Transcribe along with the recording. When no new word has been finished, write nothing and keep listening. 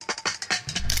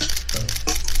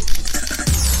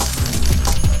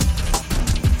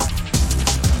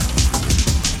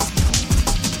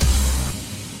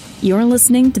You're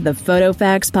listening to the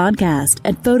PhotoFax Podcast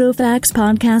at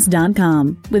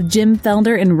PhotoFaxPodcast.com with Jim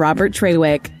Felder and Robert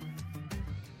Trawick.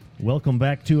 Welcome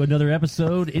back to another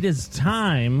episode. It is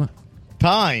time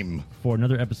for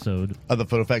another episode of the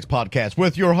PhotoFax Podcast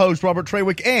with your host, Robert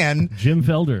Trawick, and Jim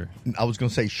Felder. I was going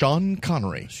to say Sean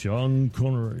Connery. Sean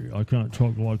Connery. I can't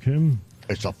talk like him.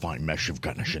 It's a fine mess you've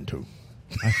gotten us into.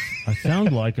 I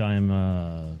sound like I'm,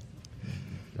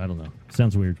 I don't know.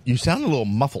 Sounds weird. You sound a little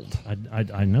muffled.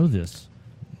 I know this.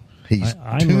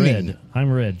 I'm tuning. Red.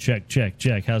 I'm red. Check.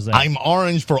 How's that? I'm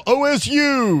orange for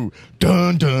OSU.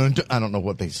 Dun, dun, dun. I don't know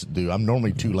what they do. I'm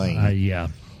normally Tulane. Yeah.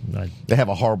 They have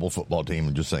a horrible football team,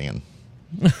 I'm just saying.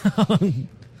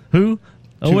 Who?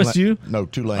 OSU? No,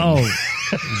 Tulane. Oh,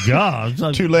 God.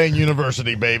 Tulane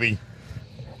University, baby.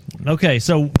 Okay,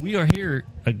 so we are here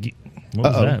again.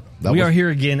 What was that? We are here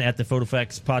again at the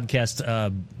PhotoFax Podcast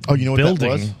you know what building. that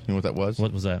was? You know what that was?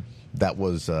 What was that? That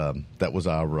was our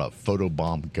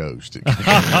photobomb ghost.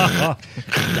 I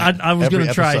was going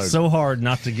to try episode. so hard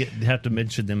not to have to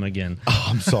mention them again. Oh,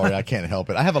 I'm sorry, I can't help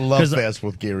it. I have a love fest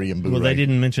with Gary and Boo. Well, they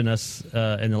didn't mention us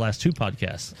in the last two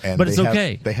podcasts, and but it's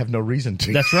okay. They have no reason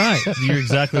to. That's right. You're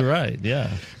exactly right. Yeah,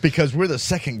 because we're the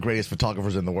second greatest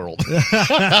photographers in the world.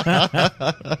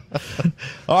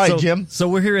 All right, Jim. So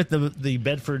we're here at the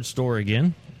Bedford store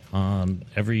again.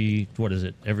 Every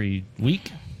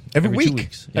week. Every week. 2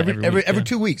 weeks. Yeah, every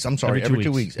 2 weeks. I'm sorry. Every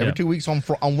 2 weeks. Every 2 weeks on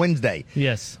Wednesday.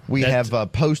 Yes. We have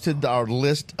posted our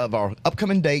list of our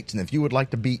upcoming dates. And if you would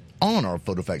like to be on our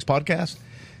PhotoFax podcast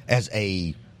as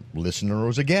a listener or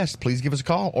as a guest, please give us a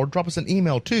call or drop us an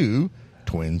email to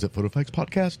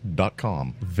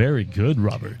twins@photofaxpodcast.com. Very good,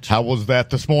 Robert. How was that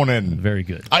this morning? Very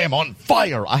good. I am on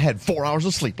fire. I had 4 hours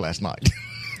of sleep last night.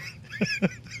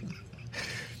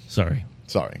 Sorry.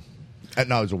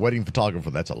 No, as a wedding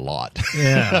photographer, that's a lot.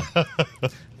 Yeah.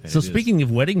 So speaking of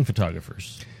wedding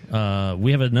photographers,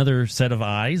 we have another set of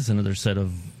eyes, another set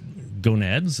of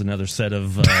gonads, another set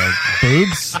of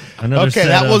boobs.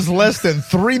 That was less than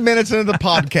 3 minutes into the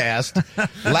podcast.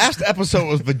 Last episode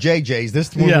was the JJs.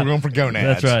 This one we're going for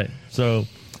gonads. That's right.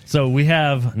 So we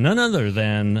have none other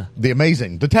than the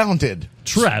amazing, the talented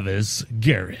Travis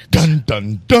Garrett. Dun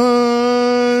dun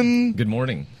dun. Good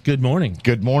morning. Good morning.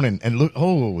 Good morning. And look,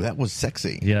 that was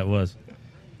sexy. Yeah, it was.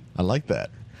 I like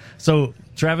that. So,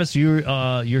 Travis, you're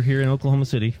here in Oklahoma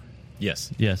City.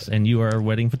 Yes. Yes, and you are a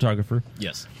wedding photographer.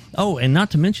 Yes. Oh, and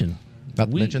not to mention,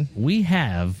 we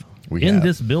have in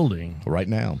this building right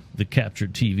now the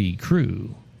Captured TV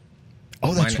crew.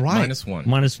 Oh, that's right. Minus one.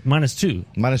 Minus two.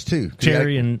 Minus two.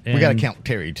 Terry we got to count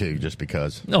Terry too, just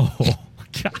because. Oh,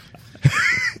 God.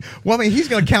 Well, I mean, he's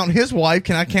going to count his wife.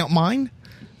 Can I count mine?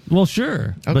 Well,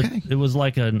 sure. Okay. But it was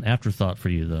like an afterthought for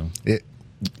you, though.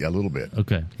 A little bit.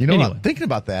 Okay. You know, anyway. Thinking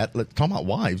about that, talking about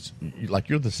wives, like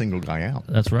you're the single guy out.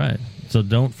 That's right. So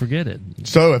don't forget it.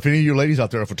 So if any of you ladies out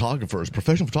there are photographers,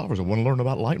 professional photographers, and want to learn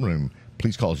about Lightroom,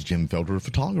 please call us Jim Felder of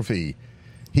Photography.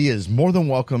 He is more than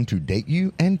welcome to date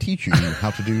you and teach you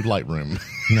how to do Lightroom.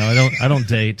 No, I don't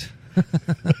date.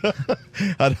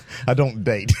 I don't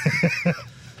date.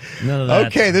 None of that.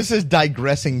 Okay, this is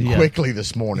digressing quickly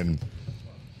this morning.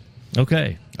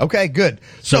 Okay, good.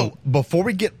 So before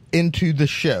we get into the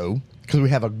show, because we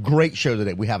have a great show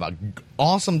today, we have an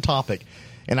awesome topic,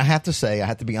 and I have to say, I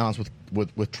have to be honest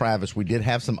with Travis, we did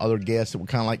have some other guests that were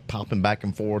kind of like popping back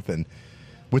and forth, and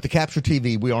with the Capture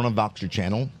TV, we are on a Voxer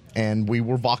channel, and we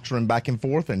were Voxering back and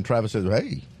forth, and Travis says,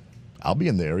 hey, I'll be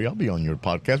in the area, I'll be on your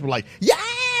podcast. We're like, yay!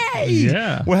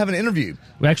 Yeah. We'll have an interview.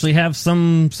 We actually have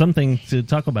something to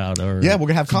talk about. We're going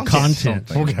to have content.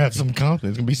 We're going to have some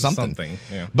content. It's going to be something.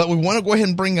 Yeah. But we want to go ahead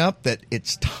and bring up that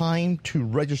it's time to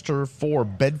register for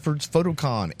Bedford's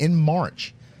PhotoCon in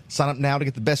March. Sign up now to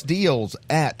get the best deals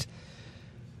at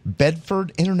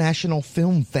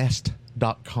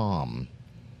BedfordInternationalFilmFest.com.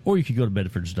 Or you could go to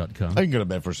Bedfords.com. You can go to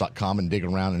Bedfords.com and dig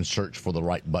around and search for the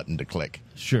right button to click.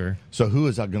 Sure. So who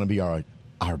is going to be our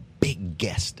big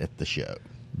guest at the show?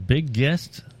 Big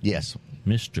guest? Yes.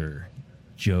 Mr.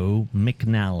 Joe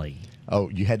McNally. Oh,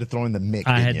 you had to throw in the Mick,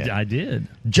 I did.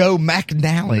 Joe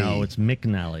McNally. No, it's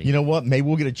McNally. You know what? Maybe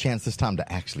we'll get a chance this time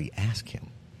to actually ask him.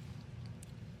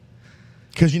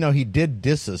 Because, he did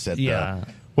diss us at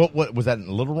what was that in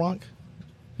Little Rock?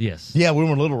 Yes. Yeah, we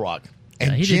were in Little Rock.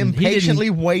 And Jim patiently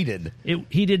waited.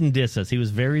 He didn't diss us. He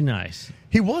was very nice.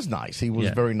 He was nice. He was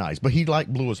very nice. But he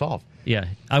blew us off. Yeah.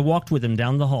 I walked with him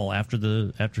down the hall after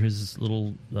his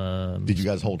little... Did you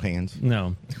guys hold hands?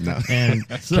 No. And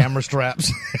so, camera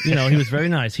straps? He was very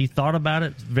nice. He thought about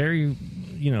it very,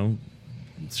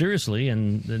 seriously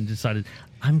and then decided,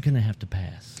 I'm going to have to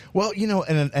pass. Well,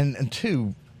 and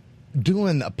two,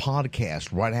 doing a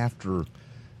podcast right after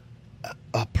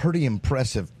a pretty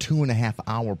impressive 2.5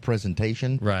 hour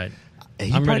presentation. Right.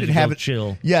 I'm ready to go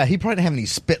chill. Yeah, he probably didn't have any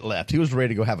spit left. He was ready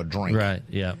to go have a drink. Right,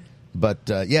 yeah. But,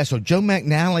 so Joe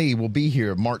McNally will be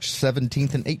here March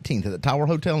 17th and 18th at the Tower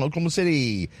Hotel in Oklahoma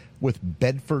City with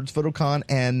Bedford's PhotoCon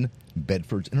and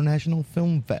Bedford's International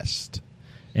Film Fest.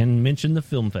 And mention the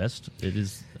Film Fest. It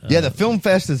is... the Film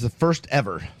Fest is the first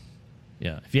ever.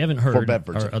 Yeah, if you haven't heard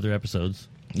our other episodes.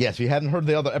 Yes, if you haven't heard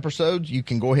the other episodes, you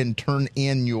can go ahead and turn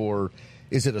in your...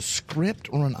 Is it a script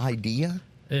or an idea?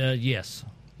 Yes.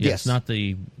 Yes, not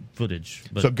the footage.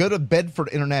 But. So go to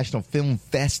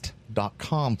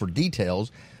BedfordInternationalFilmFest.com for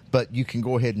details, but you can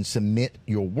go ahead and submit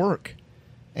your work,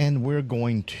 and we're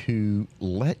going to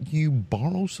let you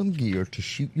borrow some gear to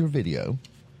shoot your video,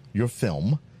 your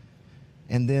film,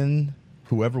 and then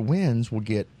whoever wins will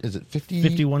get, is it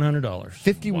 $5,100.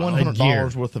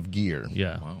 $5,100 worth of gear.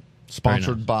 Yeah. Wow.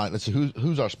 Sponsored by, let's see,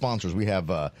 who's our sponsors? We have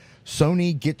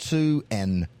Sony, Gitsu,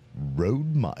 and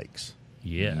Rode mics.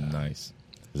 Yeah. Nice.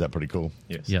 Is that pretty cool?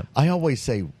 Yes. Yep. I always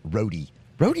say Rode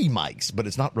mics, but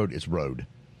it's not Rode, it's Rode.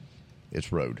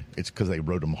 It's Rode. It's because they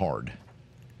rode them hard.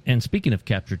 And speaking of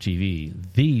Capture TV,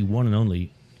 the one and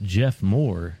only Jeff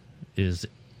Moore is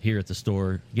here at the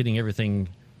store getting everything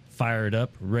fired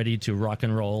up, ready to rock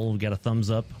and roll. We got a thumbs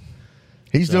up.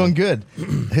 He's doing good.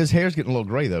 His hair's getting a little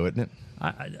gray, though, isn't it?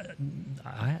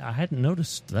 I hadn't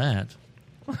noticed that.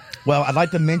 Well, I'd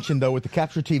like to mention, though, with the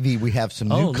Capture TV, we have some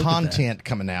new look at content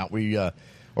coming out. We are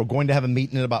going to have a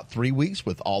meeting in about 3 weeks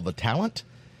with all the talent,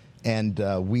 and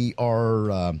we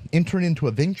are entering into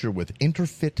a venture with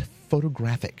Interfit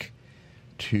Photographic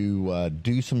to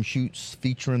do some shoots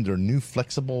featuring their new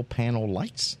flexible panel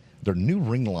lights, their new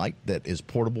ring light that is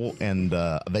portable and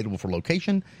available for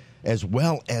location, as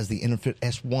well as the Interfit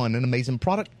S1, an amazing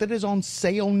product that is on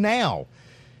sale now.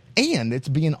 And it's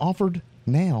being offered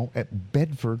now at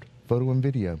Bedford Photo and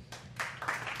Video.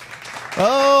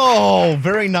 Oh,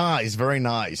 very nice, very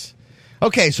nice.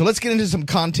 Okay, so let's get into some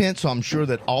content. So I'm sure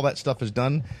that all that stuff is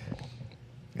done,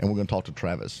 and we're going to talk to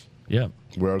Travis. Yeah,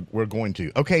 we're going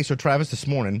to. Okay, so Travis, this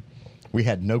morning we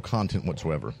had no content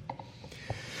whatsoever,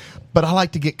 but I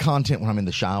like to get content when I'm in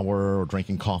the shower or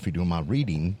drinking coffee, doing my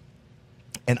reading,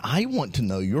 and I want to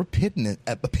know your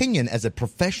opinion as a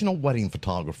professional wedding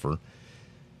photographer.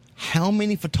 How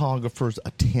many photographers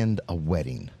attend a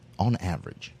wedding on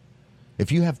average?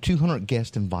 If you have 200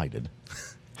 guests invited,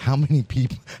 how many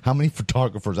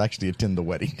photographers actually attend the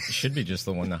wedding? It should be just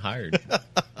the one that hired.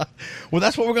 Well,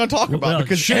 that's what we're going to talk about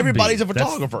because everybody's a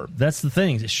photographer. That's the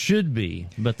thing. It should be,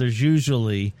 but there's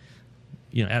usually,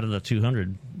 out of the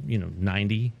 200,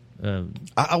 90.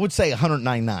 I would say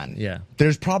 199. Yeah.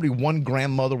 There's probably one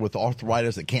grandmother with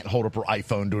arthritis that can't hold up her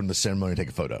iPhone during the ceremony and take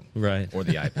a photo. Right. Or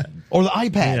the iPad. Or the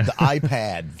iPad. Yeah. The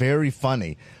iPad. Very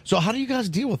funny. So how do you guys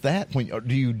deal with that?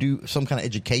 Do you do some kind of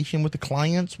education with the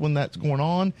clients when that's going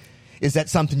on? Is that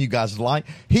something you guys like?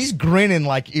 He's grinning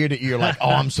like ear to ear like,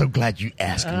 oh, I'm so glad you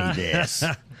asked me this.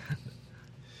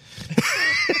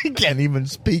 He can't even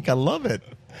speak. I love it.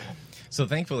 So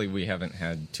thankfully we haven't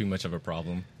had too much of a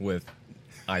problem with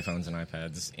iPhones and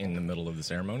iPads in the middle of the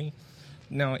ceremony.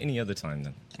 Now, any other time,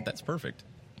 then that's perfect.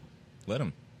 Let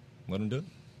them do it.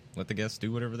 Let the guests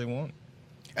do whatever they want.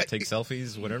 Take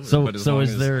selfies, whatever.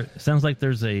 Sounds like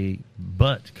there's a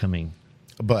but coming.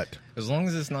 But as long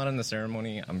as it's not in the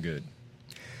ceremony, I'm good.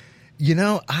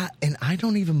 I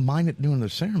don't even mind it during the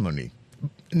ceremony.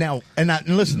 Now, and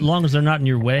listen. As long as they're not in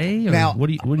your way? Or now, what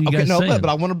do you guys say? But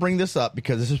I want to bring this up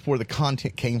because this is where the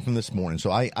content came from this morning.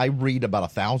 So I read about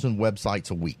 1,000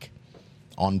 websites a week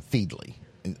on Feedly.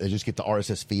 And I just get the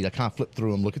RSS feed. I kind of flip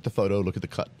through them, look at the photo, look at the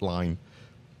cut line.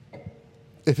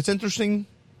 If it's interesting,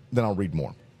 then I'll read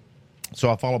more.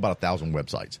 So I follow about 1,000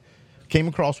 websites. Came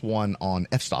across one on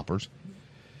F-Stoppers.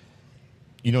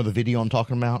 You know the video I'm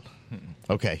talking about?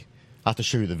 Okay. I'll have to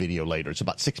show you the video later. It's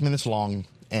about 6 minutes long.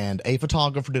 And a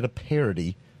photographer did a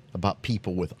parody about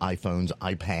people with iPhones,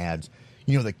 iPads.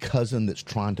 The cousin that's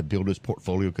trying to build his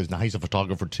portfolio because now he's a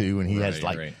photographer too, and he has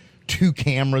two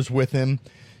cameras with him.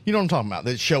 You know what I'm talking about?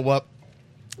 That show up.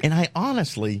 And I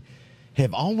honestly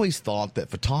have always thought that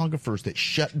photographers that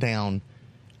shut down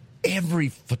every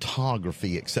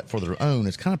photography except for their own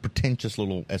is kind of pretentious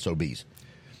little SOBs.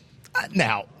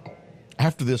 Now,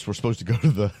 after this, we're supposed to go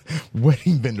to the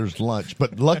wedding vendor's lunch,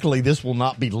 but luckily this will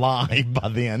not be live by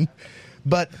then.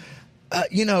 But,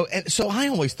 and so I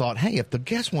always thought, hey, if the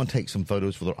guests want to take some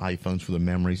photos for their iPhones, for their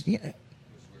memories,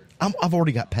 I've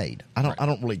already got paid. I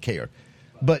don't really care.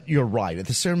 But you're right. At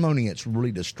the ceremony, it's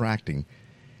really distracting.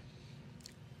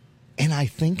 And I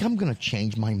think I'm going to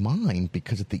change my mind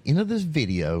because at the end of this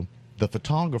video, the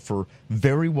photographer,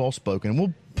 very well spoken, and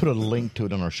we'll put a link to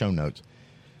it in our show notes,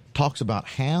 talks about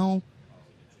how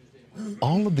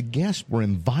all of the guests were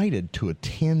invited to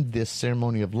attend this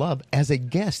ceremony of love as a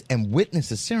guest and witness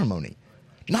the ceremony,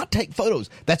 not take photos.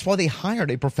 That's why they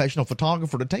hired a professional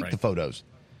photographer to take the photos.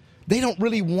 They don't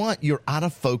really want your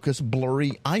out-of-focus,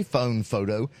 blurry iPhone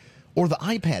photo or the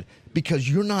iPad because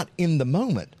you're not in the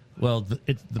moment. Well,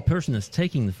 the person that's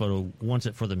taking the photo wants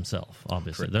it for themselves,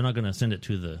 obviously. They're not going to send it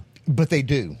to the... But they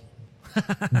do.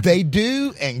 They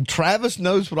do, and Travis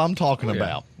knows what I'm talking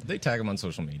about. They tag them on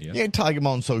social media. Yeah, tag them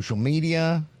on social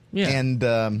media. Yeah. And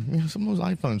some of those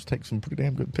iPhones take some pretty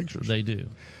damn good pictures. They do.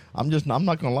 I'm not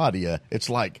going to lie to you. It's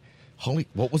like, holy,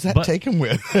 what was that taken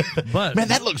with? But man,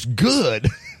 that looks good.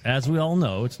 As we all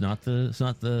know, it's not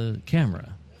the camera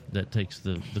that takes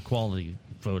the quality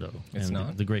photo. It's and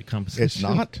not? the great composition. It's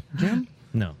not, Jim?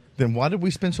 No. Then why did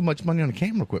we spend so much money on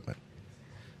camera equipment?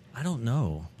 I don't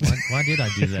know. Why did I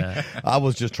do that? I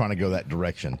was just trying to go that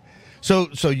direction. So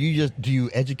do you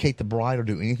educate the bride or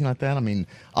do anything like that? I mean,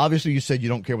 obviously you said you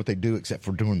don't care what they do except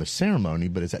for during the ceremony,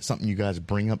 but is that something you guys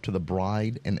bring up to the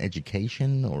bride in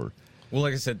education or? Well,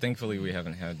 like I said, thankfully we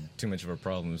haven't had too much of a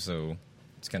problem, so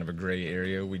it's kind of a gray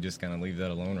area. We just kind of leave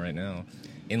that alone right now.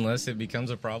 Unless it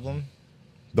becomes a problem.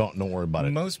 Don't worry about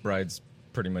it. Most brides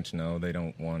pretty much know they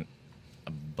don't want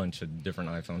a bunch of different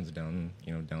iPhones down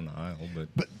the aisle,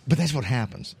 but that's what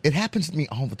happens. It happens to me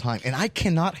all the time, and I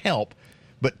cannot help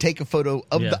but take a photo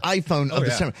of the iPhone of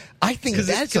the ceremony. I think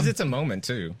that's because it's a moment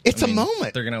too. It's a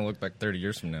moment. They're gonna look back 30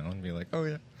 years from now and be like, "Oh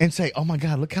yeah," and say, "Oh my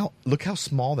God, look how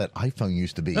small that iPhone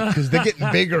used to be," because they're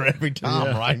getting bigger every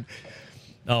time, right?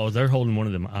 Oh, they're holding one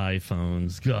of them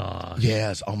iPhones. Gosh.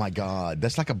 Yes. Oh my God,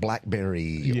 that's like a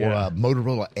BlackBerry or a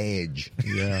Motorola Edge.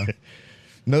 Yeah.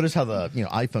 Notice how the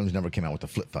iPhones never came out with the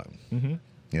flip phone.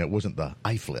 Mm-hmm. It wasn't the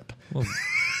iFlip. Well,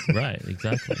 right.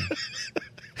 Exactly.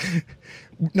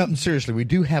 No, seriously, we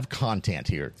do have content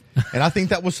here, and I think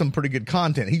that was some pretty good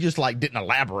content. He just didn't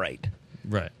elaborate,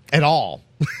 right, at all.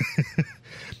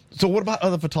 So, what about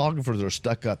other photographers that are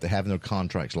stuck up that have in their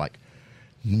contracts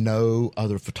no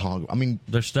other photographer? I mean,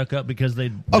 they're stuck up because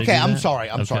they okay, do I'm that?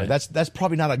 sorry. I'm sorry. That's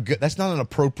probably not a good. That's not an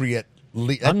appropriate.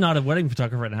 I'm not a wedding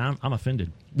photographer right now. I'm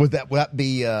offended. Would that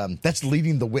be? That's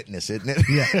leading the witness, isn't it?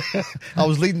 Yeah. I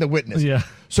was leading the witness. Yeah.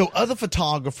 So other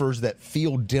photographers that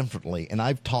feel differently, and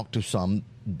I've talked to some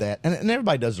that, and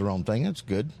everybody does their own thing. That's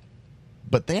good,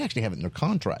 but they actually have it in their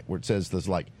contract where it says there's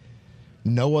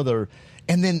no other.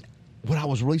 And then what I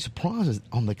was really surprised is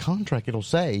on the contract it'll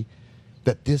say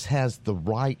that this has the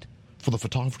right for the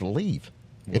photographer to leave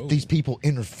if these people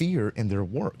interfere in their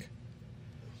work.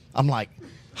 I'm like,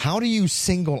 how do you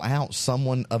single out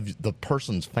someone of the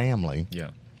person's family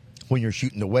when you're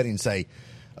shooting the wedding and say,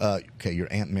 okay, your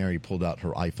Aunt Mary pulled out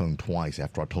her iPhone twice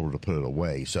after I told her to put it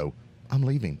away, so I'm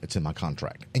leaving. It's in my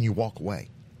contract. And you walk away.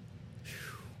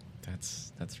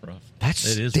 That's rough. That's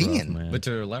it is stinging. rough, man. But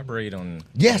to elaborate on...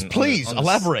 Yes, please,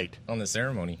 elaborate. On the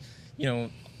ceremony.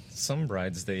 Some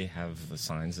brides, they have the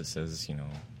signs that says,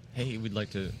 hey, we'd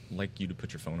like you to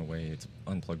put your phone away. It's an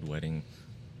unplugged wedding.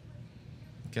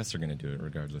 Guests are going to do it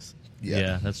regardless.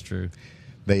 Yeah, that's true.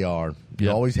 They are. You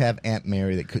Yep. always have Aunt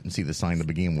Mary that couldn't see the sign to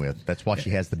begin with. That's why she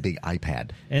has the big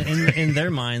iPad. And in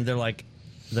their mind, they're like,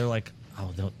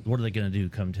 oh, what are they going to do?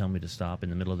 Come tell me to stop in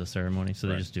the middle of the ceremony? So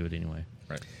they just do it anyway.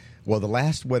 Right. Well, the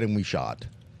last wedding we shot,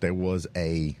 there was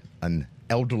an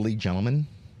elderly gentleman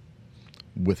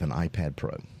with an iPad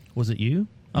Pro. Was it you?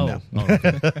 Oh, No.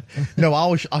 Okay. No,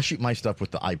 I'll shoot my stuff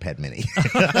with the iPad Mini.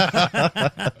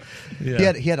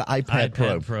 Yeah. He had an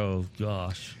iPad Pro.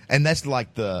 Gosh. and that's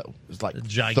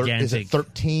gigantic. Is it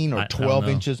 13 or I don't 12 know.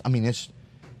 inches? I mean,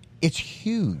 it's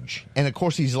huge. And of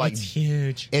course, he's like, It's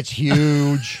huge. It's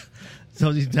huge.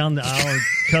 So he's down the aisle and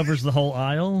covers the whole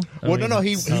aisle? No,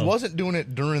 he Oh. wasn't doing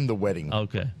it during the wedding,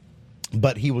 Okay.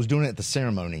 but he was doing it at the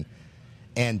ceremony,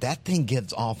 and that thing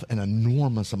gives off an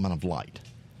enormous amount of light.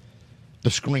 The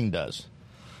screen does.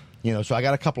 So I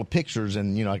got a couple of pictures,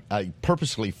 and, I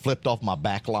purposely flipped off my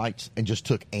backlights and just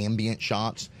took ambient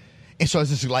shots. And so I was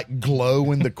just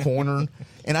glow in the corner.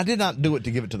 And I did not do it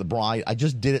to give it to the bride. I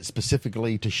just did it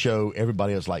specifically to show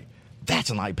everybody else,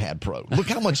 that's an iPad Pro. Look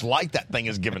how much light that thing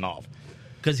is giving off.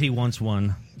 Because he wants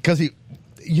one. Because I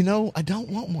don't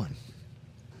want one.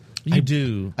 You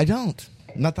do. I don't.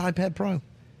 Not the iPad Pro.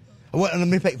 Well, let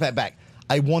me take that back.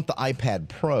 I want the iPad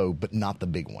Pro, but not the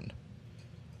big one.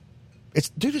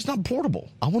 It's not portable.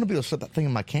 I want to be able to set that thing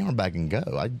in my camera bag and go.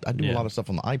 I do a lot of stuff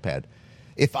on the iPad.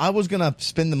 If I was going to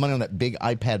spend the money on that big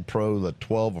iPad Pro, the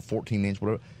 12 or 14 inch,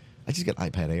 whatever, I just get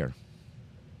iPad Air.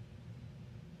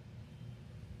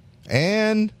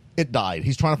 And it died.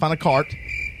 He's trying to find a cart.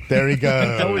 There he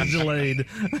goes. Always delayed.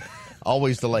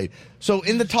 Always delayed. So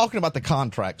in the talking about the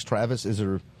contracts, Travis, is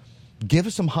there give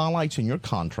us some highlights in your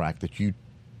contract that you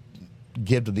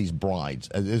give to these brides.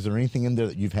 Is there anything in there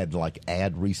that you've had to like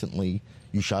add recently?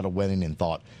 You shot a wedding and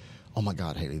thought, oh my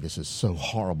God, Haley, this is so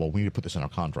horrible. We need to put this in our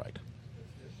contract.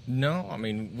 No, I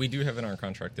mean, we do have in our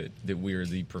contract that we're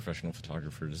the professional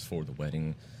photographers for the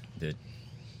wedding, that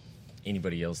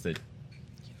anybody else that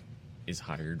is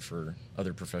hired for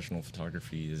other professional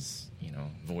photography is,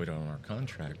 void on our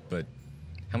contract. But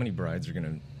how many brides are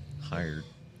going to hire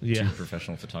two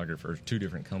professional photographers, two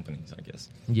different companies, I guess?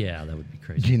 Yeah, that would be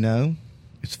crazy.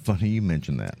 It's funny you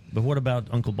mentioned that. But what about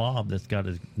Uncle Bob that's got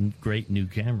a great new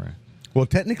camera? Well,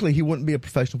 technically, he wouldn't be a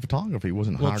professional photographer. He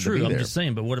wasn't hired to be there. I'm just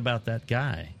saying, but what about that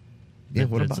guy? Yeah,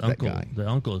 what about that uncle, guy? The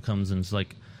uncle comes and it's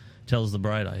like, tells the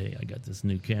bride, "Hey, I got this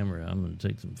new camera. I'm going to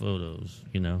take some photos."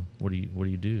 What do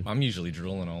you do? I'm usually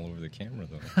drooling all over the camera,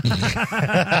 though.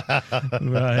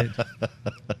 Right.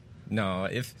 No,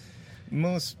 if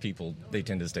most people, they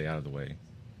tend to stay out of the way.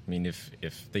 I mean, if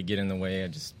they get in the way, I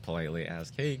just politely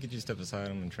ask, "Hey, could you step aside?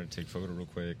 I'm going to try to take a photo real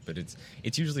quick." But it's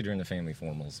usually during the family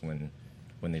formals when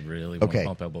they really want to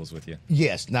bump elbows with you.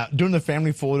 Yes. Now, during the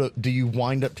family photo, do you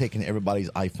wind up taking everybody's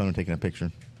iPhone and taking a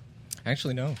picture?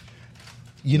 Actually, no.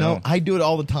 No. I do it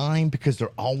all the time because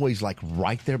they're always like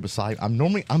right there beside.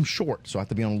 I'm short, so I have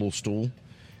to be on a little stool.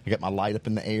 I got my light up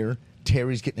in the air.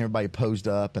 Terry's getting everybody posed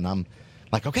up, and I'm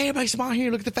like, "Okay, everybody smile here.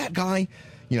 Look at the fat guy."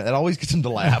 That always gets them to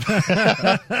laugh.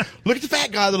 Look at the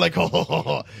fat guy. They're like,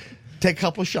 "Oh." Take a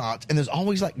couple of shots, and there's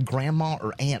always like grandma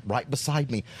or aunt right beside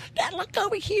me. "Dad, look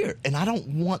over here." And I don't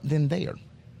want them there.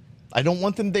 I don't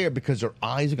want them there because their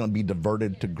eyes are going to be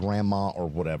diverted to grandma or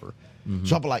whatever. Mm-hmm.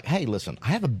 So I'll be like, "Hey, listen, I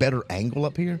have a better angle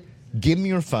up here. Give me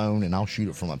your phone, and I'll shoot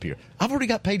it from up here." I've already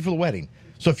got paid for the wedding.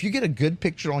 So if you get a good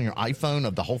picture on your iPhone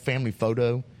of the whole family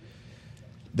photo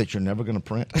that you're never going to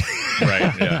print,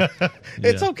 right? Yeah,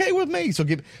 it's okay with me. So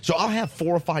I'll have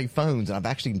 4 or 5 phones, and I've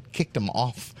actually kicked them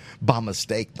off by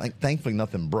mistake. Thankfully,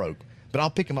 nothing broke. But I'll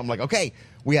pick them up. I'm like, "Okay,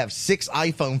 we have 6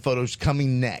 iPhone photos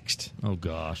coming next." Oh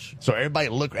gosh! So everybody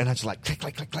look, and I just like click,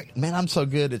 click, click, click. Man, I'm so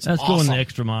good. That's awesome. Going the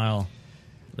extra mile.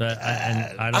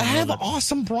 I have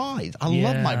awesome brides. I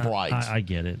love my brides. I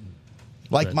get it.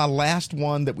 Like my last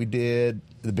one that we did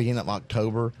at the beginning of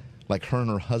October, like her and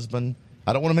her husband.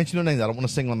 I don't want to mention their names. I don't want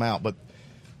to single them out, but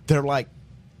they're like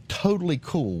totally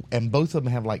cool, and both of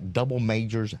them have like double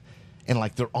majors, and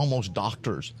like they're almost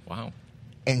doctors. Wow.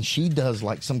 And she does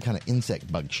like some kind of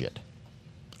insect bug shit.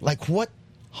 Like, what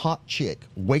hot chick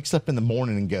wakes up in the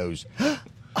morning and goes, "I'm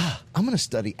going to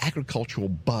study agricultural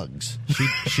bugs"?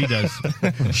 She does.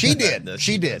 She did.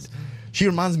 She did. She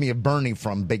reminds me of Bernie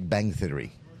from Big Bang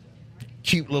Theory.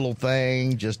 Cute little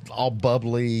thing, just all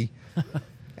bubbly.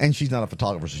 And she's not a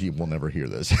photographer, so she will never hear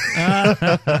this.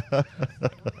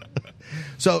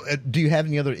 So, do you have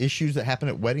any other issues that happen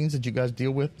at weddings that you guys deal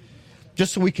with?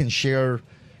 Just so we can share,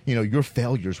 your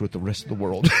failures with the rest of the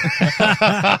world.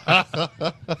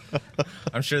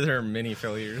 I'm sure there are many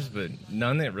failures, but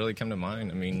none that really come to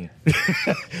mind. I mean,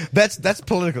 that's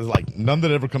political. Like, none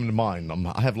that ever come to mind.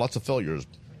 I have lots of failures,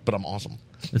 but I'm awesome.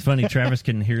 It's funny. Travis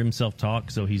can hear himself talk,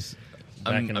 so he's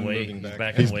backing away.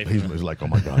 He's like, "Oh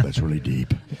my God, that's really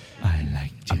deep."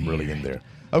 I'm really in there.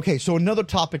 Okay, so another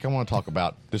topic I want to talk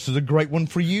about. This is a great one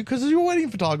for you because you're a wedding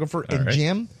photographer. And right.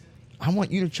 Jim, I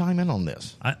want you to chime in on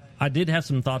this. I did have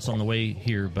some thoughts on the way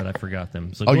here, but I forgot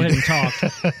them. So go ahead and talk.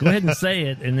 Go ahead and say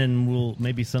it, and then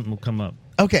maybe something will come up.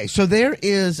 Okay, so there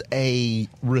is a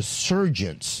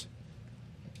resurgence.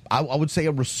 I would say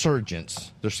a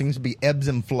resurgence. There seems to be ebbs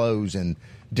and flows in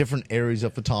different areas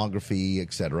of photography,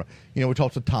 etc. We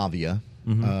talked to Tavia.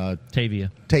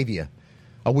 Tavia,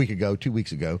 a week ago, 2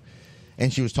 weeks ago,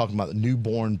 and she was talking about the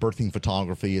newborn birthing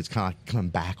photography. It's kind of coming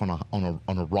back on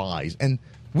a rise, and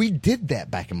we did that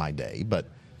back in my day, but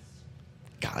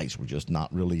guys were just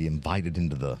not really invited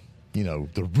into the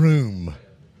room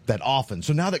that often.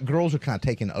 So now that girls are kind of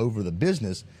taking over the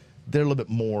business, they're a little bit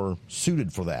more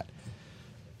suited for that.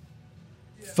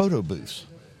 Photo booths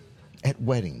at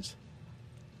weddings.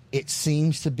 It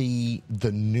seems to be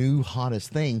the new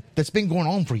hottest thing that's been going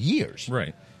on for years.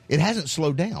 Right. It hasn't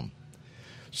slowed down.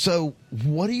 So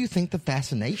what do you think the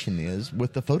fascination is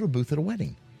with the photo booth at a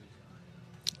wedding?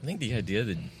 I think the idea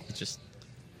that it's just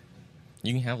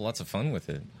you can have lots of fun with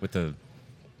it, with the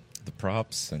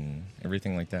props and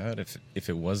everything like that. If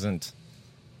it wasn't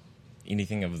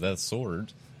anything of that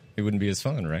sort, it wouldn't be as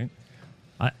fun, right?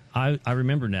 I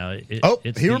remember now.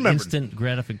 It's the instant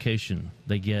gratification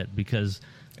they get because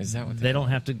is that what they don't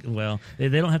have to? Well, they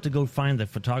don't have to go find the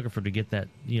photographer to get that.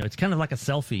 It's kind of like a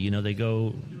selfie. They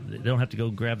don't have to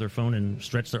go grab their phone and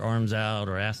stretch their arms out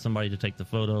or ask somebody to take the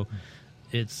photo.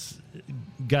 It's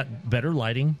got better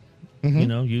lighting. You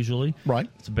know, usually. Right.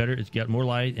 It's better. It's got more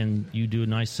light, and you do a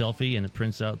nice selfie, and it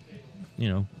prints out, you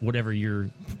know, whatever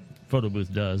your photo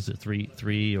booth does, at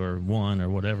 3 or 1 or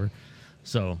whatever.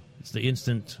 So it's the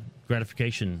instant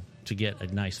gratification to get a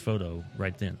nice photo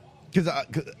right then. Because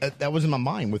that was in my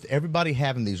mind with everybody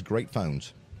having these great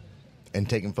phones and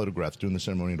taking photographs during the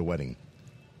ceremony of the wedding.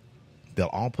 They'll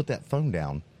all put that phone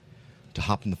down to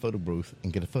hop in the photo booth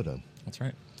and get a photo. That's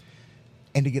right.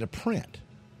 And to get a print.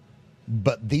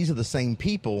 But these are the same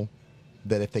people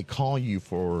that if they call you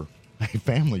for a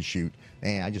family shoot,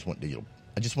 I just want digital.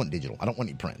 I don't want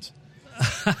any prints.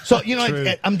 So, you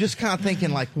know, I'm just kind of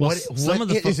thinking, like, Well,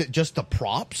 is it just the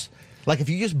props? Like, if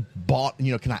you just bought,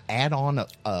 you know, can I add on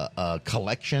a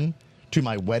collection to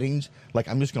my weddings? Like,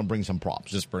 I'm just going to bring some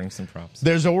props. Just bring some props.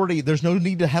 There's no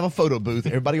need to have a photo booth.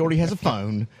 Everybody already has a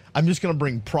phone. I'm just going to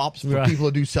bring props for people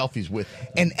to do selfies with.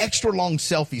 An extra long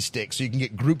selfie stick so you can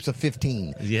get groups of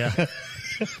 15. Yeah.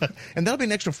 And that'll be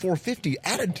an extra $450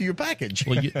 added to your package.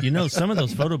 Well, you know, some of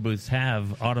those photo booths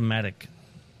have automatic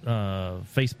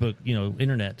Facebook, you know,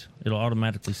 internet. It'll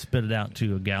automatically spit it out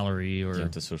to a gallery or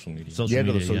to social media. To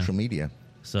the social media.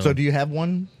 So do you have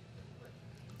one?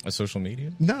 A social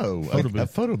media? No, a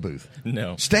photo booth.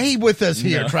 No. Stay with us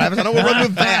here, No. Travis. I know we're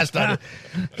running fast.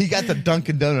 He got the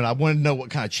Dunkin' Donut. I wanted to know what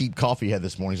kind of cheap coffee he had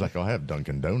this morning. He's like, I have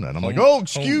Dunkin' Donut. I'm like,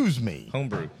 excuse me.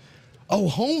 Homebrew. Oh,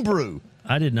 homebrew.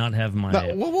 I did not have my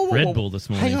Red Bull this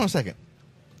morning. Hang on a second.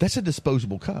 That's a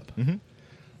disposable cup. Mm-hmm.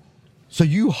 So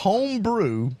you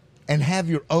homebrew and have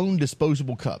your own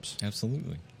disposable cups.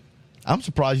 Absolutely. I'm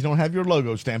surprised you don't have your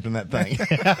logo stamped in that thing.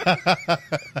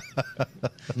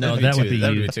 No, that would be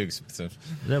That you. would be too expensive.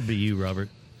 That would be you, Robert.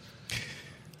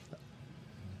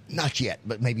 Not yet,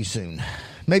 but maybe soon.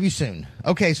 Maybe soon.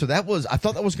 Okay, so I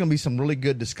thought that was going to be some really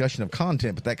good discussion of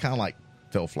content, but that kind of like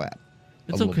fell flat.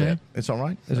 It's a little okay. bit. It's all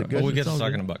right? Is it good? Well, we get It's to all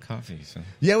talking good. about coffee. So.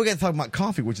 Yeah, we got to talk about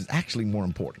coffee, which is actually more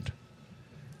important.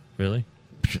 Really?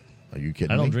 Are you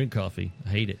kidding I don't me? drink coffee. I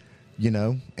hate it. You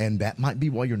know, and that might be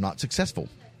why you're not successful.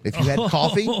 If you had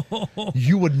coffee,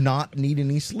 you would not need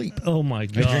any sleep. Oh, my He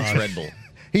God. drinks Red Bull.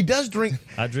 He does drink,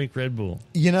 I drink Red Bull.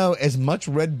 you know, as much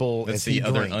Red Bull That's as he the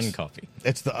other drinks. uncoffee.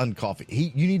 It's the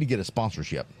uncoffee. You need to get a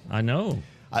sponsorship. I know.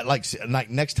 Like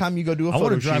next time you go do a I photo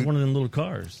want to drive shoot, one of them little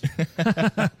cars,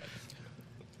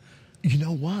 you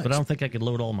know what? but I don't think I could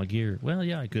load all my gear. Well,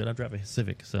 yeah, I could. I drive a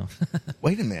Civic, so.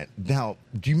 Wait a minute. Now,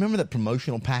 do you remember that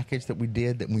promotional package that we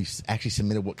did that we actually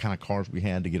submitted what kind of cars we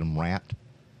had to get them wrapped?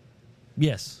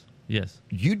 Yes.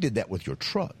 You did that with your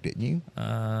truck, didn't you?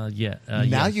 Yeah. Now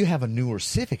yes. you have a newer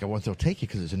Civic. I want they'll take you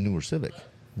because it's a newer Civic.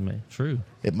 True.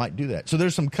 It might do that. So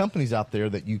there's some companies out there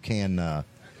that you can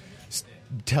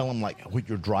tell them like what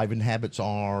your driving habits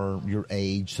are, your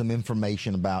age, some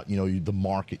information about the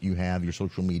market you have, your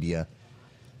social media,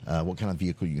 what kind of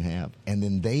vehicle you have, and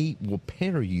then they will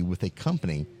pair you with a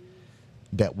company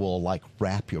that will like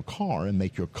wrap your car and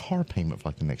make your car payment for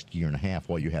like the next year and a half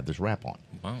while you have this wrap on.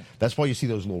 Wow. That's why you see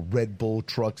those little Red Bull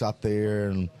trucks out there.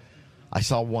 And I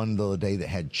saw one the other day that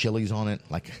had chilies on it.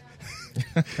 Like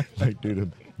dude, a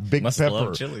big Must pepper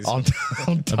love chilies. on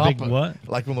top big of, what?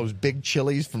 Like one of those big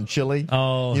chilies from Chile.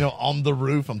 Oh. On the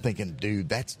roof. I'm thinking, dude,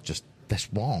 that's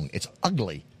wrong. It's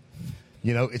ugly.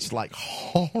 It's like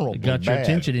horrible. It got your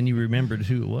attention, and you remembered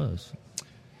who it was.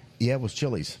 Yeah, it was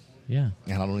Chili's. Yeah.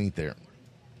 And I don't eat there.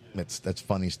 That's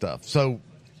funny stuff. So,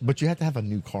 but you have to have a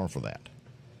new car for that.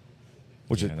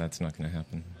 Which Yeah, that's not going to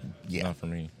happen. Yeah. Not for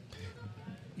me.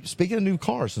 Speaking of new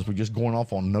cars, since we're just going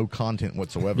off on no content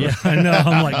whatsoever. Yeah, I know.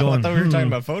 I'm like I going. thought we were talking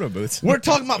about photo booths. We're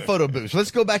talking about photo booths.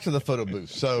 Let's go back to the photo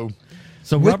booth. So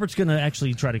Robert's going to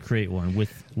actually try to create one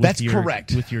with That's your,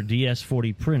 correct. with your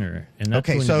DS40 printer, and that's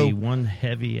Okay, going so- to be one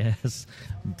heavy ass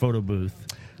photo booth.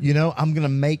 I'm going to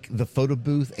make the photo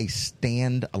booth a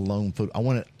stand-alone photo. I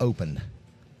want it open.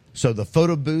 So the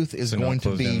photo booth is So going not to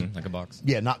closed be in like a box.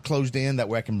 Yeah, not closed in. That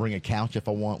way I can bring a couch if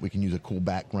I want. We can use a cool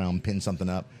background, pin something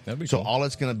up. That'd be so cool. all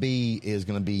it's going to be is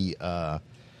going to be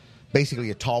basically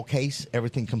a tall case,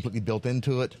 everything completely built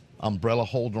into it, umbrella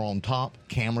holder on top,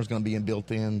 camera's going to be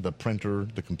built in, the printer,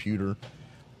 the computer.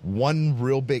 One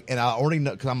real big, and I already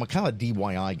know because I'm a kind of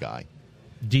DIY guy.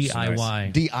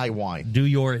 DIY. DIY. Do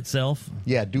your itself.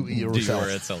 Yeah, do it yourself. Do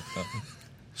your itself.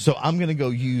 So I'm going to go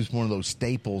use one of those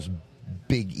Staples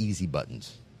big easy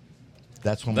buttons.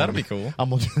 That's what That'll be cool. I'm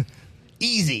gonna,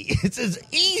 easy. It says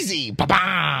easy.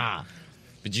 Ba-ba!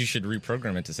 But you should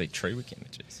reprogram it to say Trawick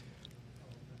Images.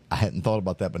 I hadn't thought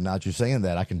about that, but now that you're saying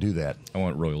that, I can do that. I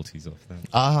want royalties off that.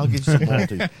 I'll get you some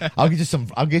royalties.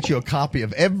 I'll get you a copy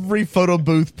of every photo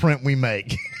booth print we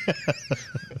make.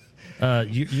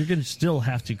 You're going to still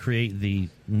have to create the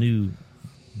new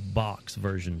box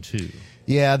version too.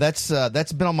 Yeah, that's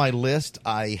been on my list.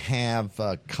 I have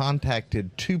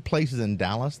contacted 2 places in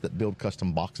Dallas that build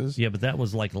custom boxes. Yeah, but that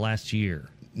was like last year.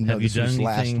 No, Have you this done was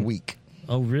last anything? week.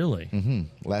 Oh, really?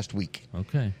 Mm-hmm. Last week.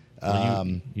 Okay.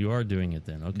 So you are doing it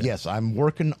then. Okay. Yes, I'm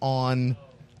working on,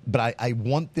 but I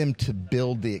want them to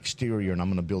build the exterior, and I'm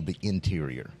going to build the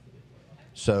interior.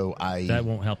 So That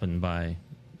won't happen by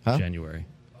January.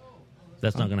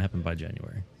 That's not going to happen by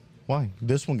January. Why?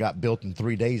 This one got built in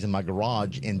 3 days in my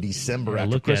garage in December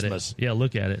after look Christmas. At it. Yeah,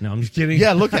 look at it. No, I'm just kidding.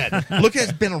 Yeah, look at it. Look at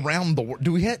it's been around the world.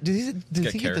 Do we have? Did he got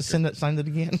get to character. sign it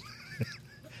again?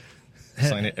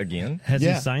 Sign it again? Has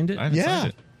Yeah. he signed it? I haven't Yeah. signed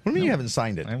it. What do you mean you haven't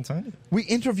signed it? I haven't signed it. We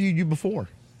interviewed you before.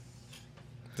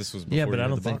 This was before Yeah, but you I had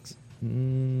don't the think.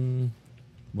 box.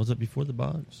 Was it before the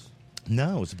box?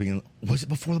 No, it was the beginning. Was it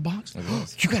before the box? It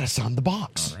was. You got to sign the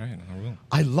box. All right, I will.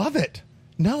 I love it.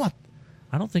 No,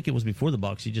 I don't think it was before the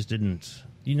box. You just didn't.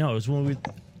 You know, it was when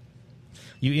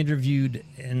you interviewed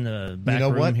in the back you know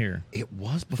room what? here. It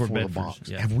was before the Bedford's, box.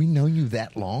 yeah. Have we known you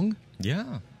that long?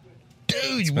 Yeah.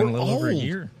 Dude, It's we're been a little old. over a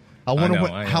year. I wonder know,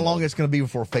 I how am long old. it's going to be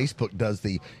before Facebook does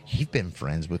the. You've been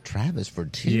friends with Travis for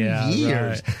 2 Yeah,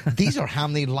 years. right. These are how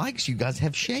many likes you guys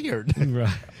have shared. Right.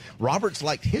 Robert's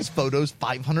liked his photos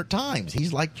 500 times.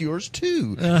 He's liked yours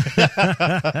too.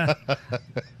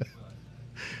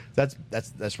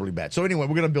 That's really bad. So anyway,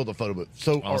 we're going to build a photo booth.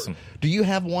 So Awesome. do you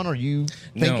have one? Are you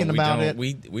thinking no, we about don't.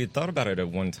 it? We had thought about it at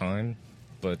one time,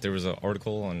 but there was an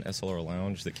article on SLR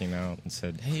Lounge that came out and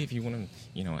said, "Hey, if you want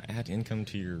to, add income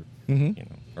to your,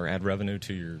 or add revenue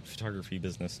to your photography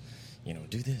business,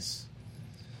 do this."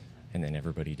 And then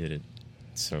everybody did it.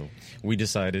 So we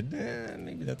decided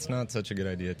maybe that's not such a good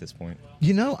idea at this point.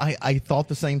 I thought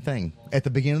the same thing. At the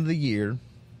beginning of the year,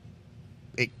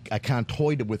 I kind of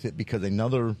toyed with it because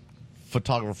another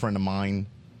photographer friend of mine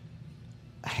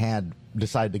had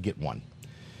decided to get one.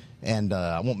 And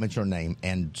I won't mention her name.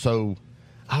 And so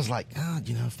I was like,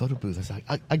 photo booth. I was like,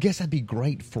 I guess that'd be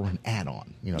great for an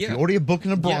add-on. If Yeah. you're already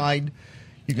booking a bride,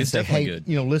 you can It's say, definitely hey,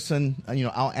 good. listen,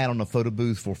 I'll add on a photo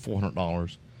booth for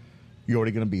 $400. You're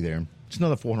already going to be there. It's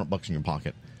another $400 in your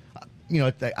pocket.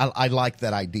 I like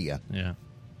that idea. Yeah.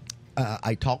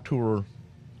 I talked to her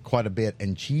quite a bit,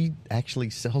 and she actually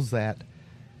sells that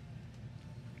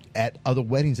at other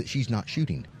weddings that she's not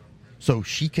shooting. So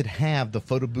she could have the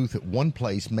photo booth at one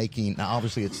place making, now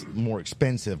obviously it's more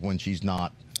expensive when she's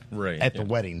not at the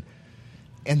wedding.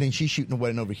 And then she's shooting a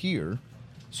wedding over here.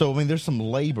 So, there's some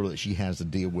labor that she has to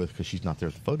deal with because she's not there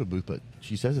at the photo booth, but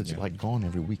she says it's like gone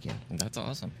every weekend. That's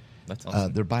awesome. That's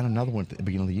awesome. They're buying another one at the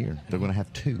beginning of the year. They're going to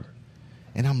have 2.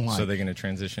 And I'm like... So they're going to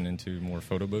transition into more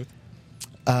photo booth?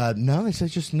 No, they said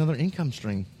it's just another income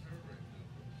stream.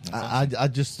 I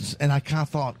kind of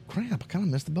thought, crap, I kind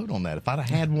of missed the boat on that. If I'd have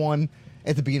had one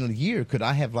at the beginning of the year, could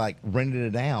I have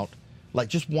rented it out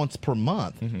just once per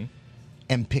month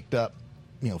and picked up,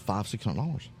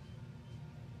 $500-$600?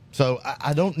 So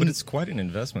I don't. But it's quite an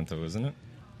investment, though, isn't it?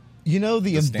 The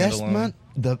standalone? investment,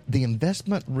 the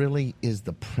investment really is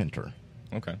the printer.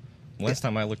 Okay. Last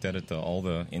time I looked at it, all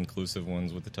the inclusive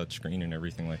ones with the touch screen and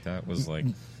everything like that was like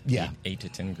 $8 to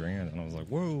 $10,000, and I was like,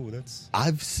 "Whoa, that's."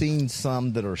 I've seen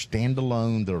some that are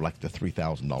standalone. They're like the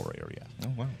 $3,000 area.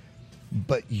 Oh wow!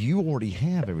 But you already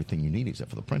have everything you need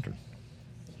except for the printer.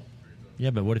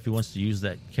 Yeah, but what if he wants to use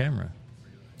that camera?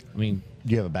 You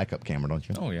have a backup camera, don't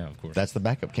you? Oh yeah, of course. That's the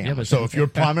backup camera. Yeah, but so if your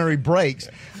primary breaks,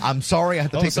 I'm sorry, I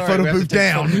have to take sorry, the we photo have to booth take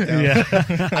the down.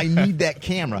 photo booth down. I need that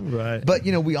camera. Right. But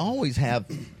we always have.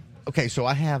 Okay, so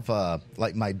I have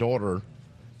my daughter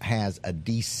has a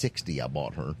D60 I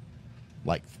bought her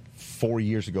 4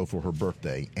 years ago for her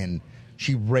birthday, and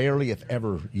she rarely, if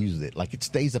ever, uses it. It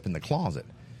stays up in the closet.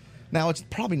 Now it's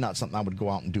probably not something I would go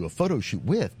out and do a photo shoot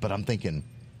with, but I'm thinking,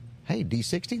 hey,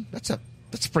 D60, that's a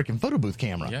freaking photo booth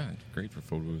camera. Yeah, great for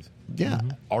photo booth. Yeah,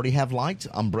 already have lights,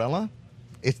 umbrella.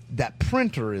 That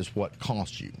printer is what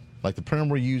costs you. The printer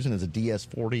we're using is a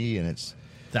DS40, and it's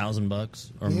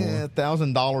 $1,000 or yeah, more.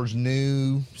 $1,000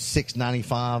 new,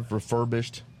 $695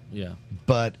 refurbished. Yeah.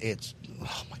 But it's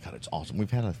my god, it's awesome. We've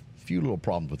had a few little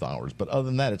problems with ours, but other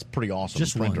than that, it's pretty awesome.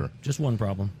 Just printer. one. Just one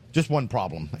problem. Just one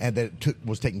problem, and that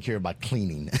was taken care of by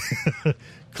cleaning.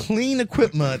 Clean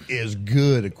equipment is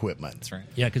good equipment. That's right.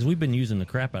 Yeah, because we've been using the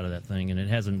crap out of that thing, and it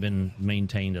hasn't been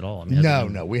maintained at all.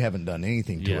 No, we haven't done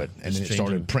anything to Yeah, it, and just then it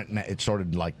started changing. printing. It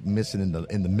started missing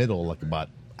in the middle, about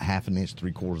half an inch,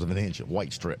 3/4 of an inch of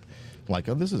white strip. Oh,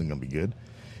 this isn't going to be good.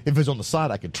 If it was on the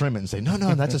side, I could trim it and say, no,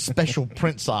 that's a special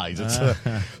print size. It's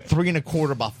 3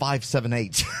 1/4 by 5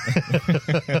 7/8.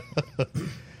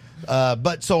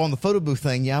 But so on the photo booth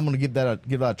thing, I'm going to give that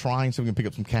a try, and so we can pick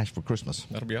up some cash for Christmas.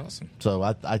 That'll be awesome. So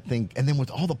I think, and then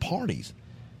with all the parties,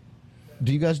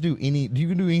 Do you guys do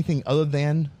anything other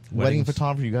than wedding Weddings.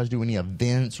 photography? Do you guys do any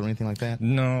events or anything like that?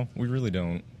 No, we really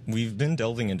don't. We've been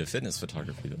delving into fitness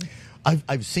photography, though.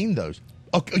 I've seen those.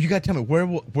 Oh, you got to tell me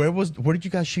where did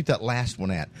you guys shoot that last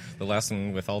one at? The last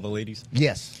one with all the ladies.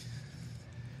 Yes.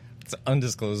 It's an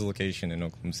undisclosed location in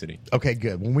Oklahoma City. Okay,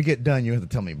 good. When we get done, you have to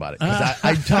tell me about it. Because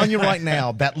I'm telling you right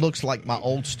now, that looks like my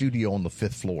old studio on the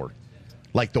 5th floor.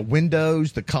 Like the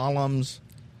windows, the columns.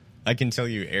 I can tell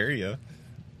you area.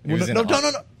 It Well, was in no.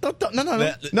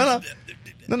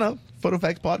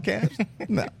 PhotoFacts podcast.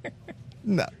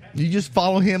 No. You just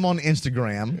follow him on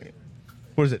Instagram.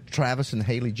 What is it? Travis and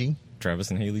Haley G.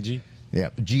 Travis and Haley G. Yeah,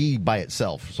 G by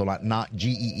itself, so not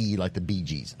GEE like the Bee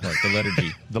Gees. Right, the letter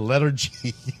G. The letter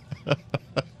G.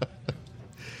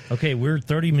 Okay, we're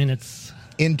 30 minutes.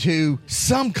 Into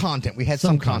some content. We had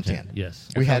some content. Yes.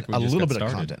 We I feel had like we a just little got bit of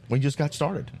started. content. We just got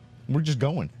started. We're just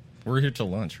going. We're here till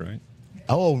lunch, right?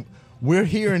 Oh, we're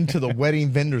here into the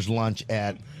wedding vendors lunch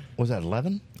at, was that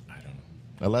 11? I don't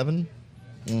know. 11?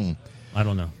 I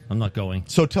don't know. I'm not going.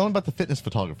 So tell them about the fitness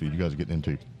photography you guys are getting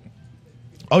into.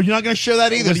 Oh, you're not going to share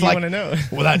that either. What It's do you like, wanna know?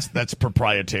 Well, that's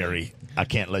proprietary. I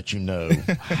can't let you know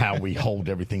how we hold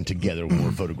everything together when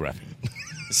we're photographing.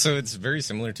 So it's very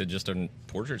similar to just a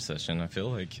portrait session, I feel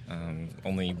like.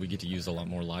 Only we get to use a lot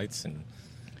more lights and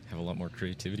have a lot more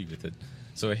creativity with it.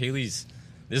 So this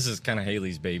is kind of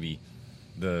Haley's baby,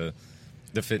 the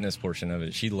fitness portion of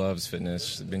it. She loves fitness.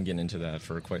 She's been getting into that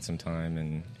for quite some time,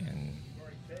 and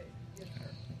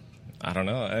I don't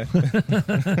know.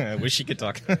 I wish she could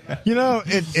talk. You know,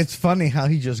 it's funny how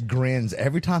he just grins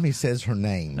every time he says her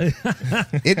name. Isn't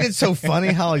it so funny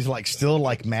how he's like still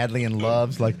like madly in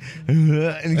love, like,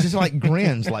 and he just like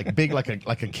grins like big like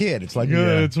a kid. It's like,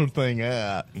 it's her thing.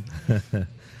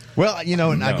 Well, you know,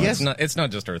 and No, I guess it's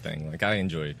not just her thing. Like, I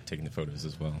enjoy taking the photos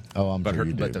as well. Oh, I'm but sure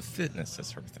you do. But the fitness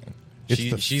is her thing. It's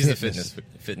the She's the fitness.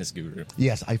 fitness guru.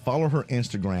 yes, I follow her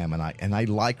Instagram and I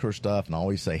like her stuff and I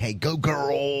always say, "Hey, go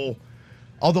girl."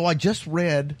 Although I just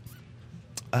read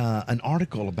an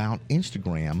article about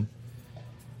Instagram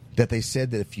that they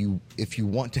said that if you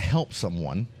want to help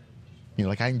someone, you know,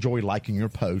 like I enjoy liking your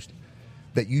post,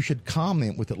 that you should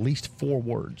comment with at least 4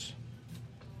 words,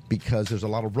 because there's a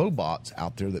lot of robots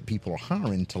out there that people are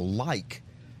hiring to like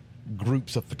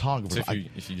groups of photographers. So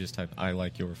if you just type "I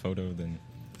like your photo," then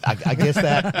I guess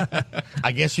that.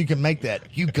 I guess you can make that.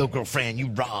 You go, girlfriend. You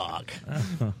rock.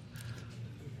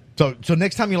 So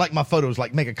next time you like my photos,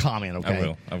 like make a comment,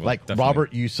 okay? I will, Like, definitely.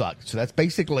 Robert, you suck. So that's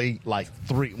basically like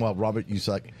 3. Well, Robert, you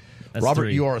suck. That's Robert,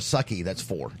 3. you are a sucky. That's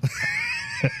 4.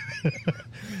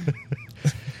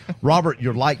 Robert,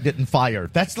 your light didn't fire.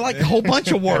 That's like a whole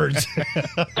bunch of words.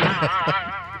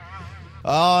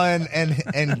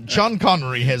 And Sean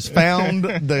Connery has found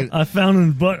the. I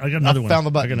found but I got another one. found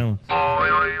the button. I got another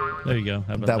one. There you go.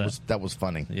 How about That was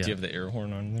funny. Yeah. do you have the air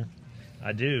horn on there?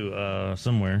 I do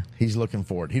somewhere. He's looking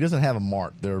for it. He doesn't have a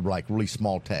mark. They're like really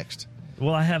small text.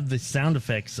 Well, I have the sound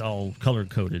effects all color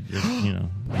coded. You know.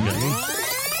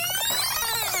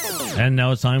 And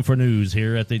now it's time for news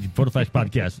here at the PhotoFacts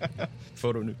podcast.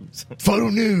 Photo news. Photo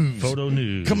news. Photo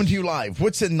news Coming to you live.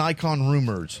 What's in Nikon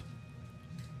rumors?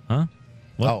 Huh?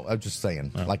 What? Oh, I'm just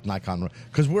saying, like Nikon,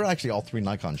 because we're actually all 3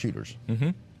 Nikon shooters.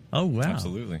 Oh wow!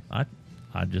 Absolutely. I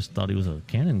just thought he was a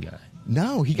Canon guy.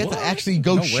 No, he got What? to actually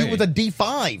go No shoot way. with a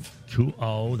D5. Cool.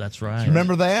 Oh, that's right.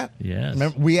 Remember that? Yes.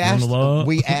 Remember, Remember that?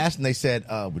 we asked, and they said,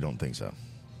 "We don't think so."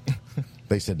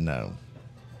 They said no.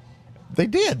 They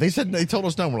did. They told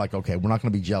us no. We're like, okay, we're not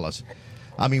going to be jealous.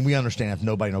 I mean, we understand if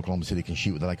nobody in Oklahoma City can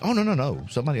shoot. They're like, oh no,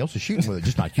 somebody else is shooting with it,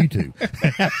 just not you 2.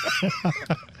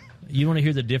 You want to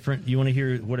hear You want to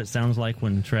hear what it sounds like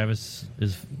when Travis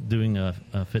is doing a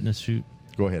fitness shoot?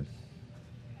 Go ahead.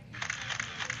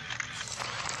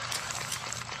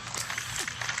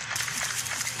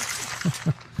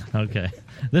 Okay.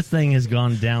 This thing has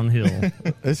gone downhill.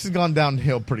 This has gone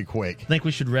downhill pretty quick. I think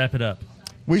we should wrap it up.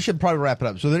 We should probably wrap it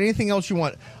up. So, is there anything else you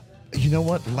want? You know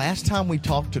what? Last time we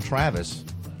talked to Travis,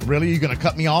 really, you going to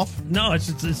cut me off? No, it's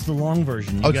the long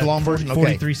version. You Oh, it's the got long version? Okay.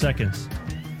 43 seconds.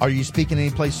 Are you speaking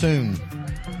anyplace soon?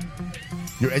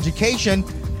 Your education.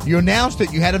 You announced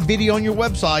that you had a video on your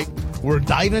website. We're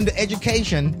diving into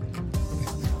education.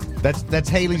 That's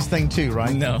Haley's thing too,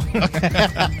 right? No.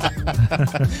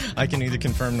 I can neither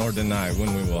confirm nor deny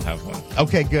when we will have one.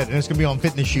 Okay, good. And it's going to be on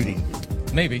fitness shooting.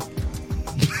 Maybe.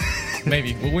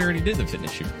 Maybe. Well, we already did the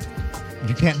fitness shoot.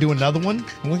 You can't do another one?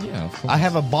 Well, yeah. I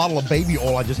have a bottle of baby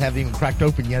oil I just haven't even cracked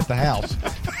open yet at the house.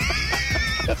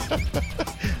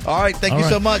 All right. Thank you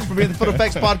so much for being the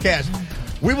PhotoFacts podcast.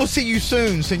 We will see you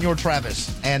soon, Senor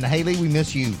Travis. And Haley, we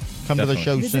miss you. Come to the Definitely.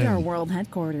 show Visit soon. our world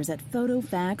headquarters at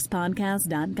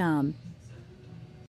photofactspodcast.com.